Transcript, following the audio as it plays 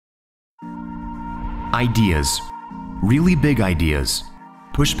Ideas. Really big ideas.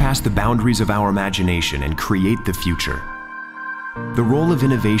 Push past the boundaries of our imagination and create the future. The role of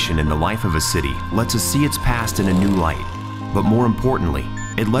innovation in the life of a city lets us see its past in a new light, but more importantly,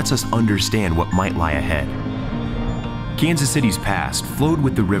 it lets us understand what might lie ahead. Kansas City's past flowed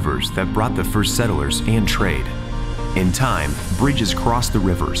with the rivers that brought the first settlers and trade. In time, bridges crossed the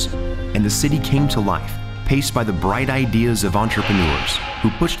rivers, and the city came to life, paced by the bright ideas of entrepreneurs who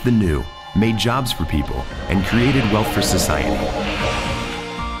pushed the new, made jobs for people, and created wealth for society.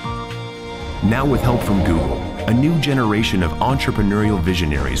 Now with help from Google, a new generation of entrepreneurial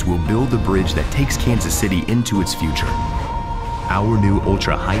visionaries will build the bridge that takes Kansas City into its future. Our new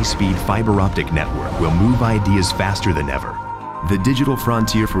ultra-high-speed fiber optic network will move ideas faster than ever. The digital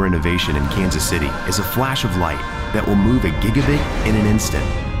frontier for innovation in Kansas City is a flash of light that will move a gigabit in an instant.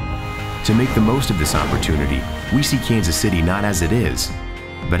 To make the most of this opportunity, we see Kansas City not as it is,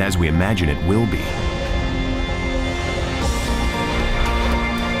 but as we imagine it will be.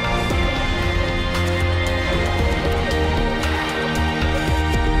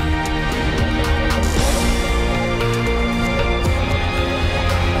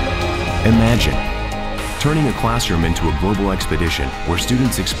 Imagine turning a classroom into a global expedition where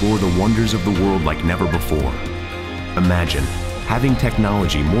students explore the wonders of the world like never before. Imagine having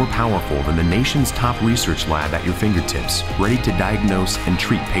technology more powerful than the nation's top research lab at your fingertips, ready to diagnose and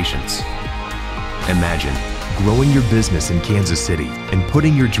treat patients. Imagine growing your business in Kansas City and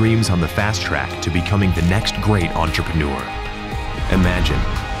putting your dreams on the fast track to becoming the next great entrepreneur. Imagine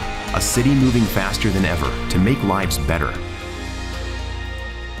a city moving faster than ever to make lives better.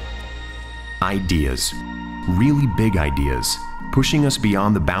 Ideas. Really big ideas, pushing us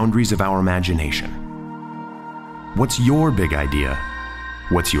beyond the boundaries of our imagination. What's your big idea?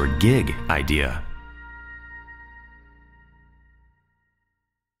 What's your gig idea?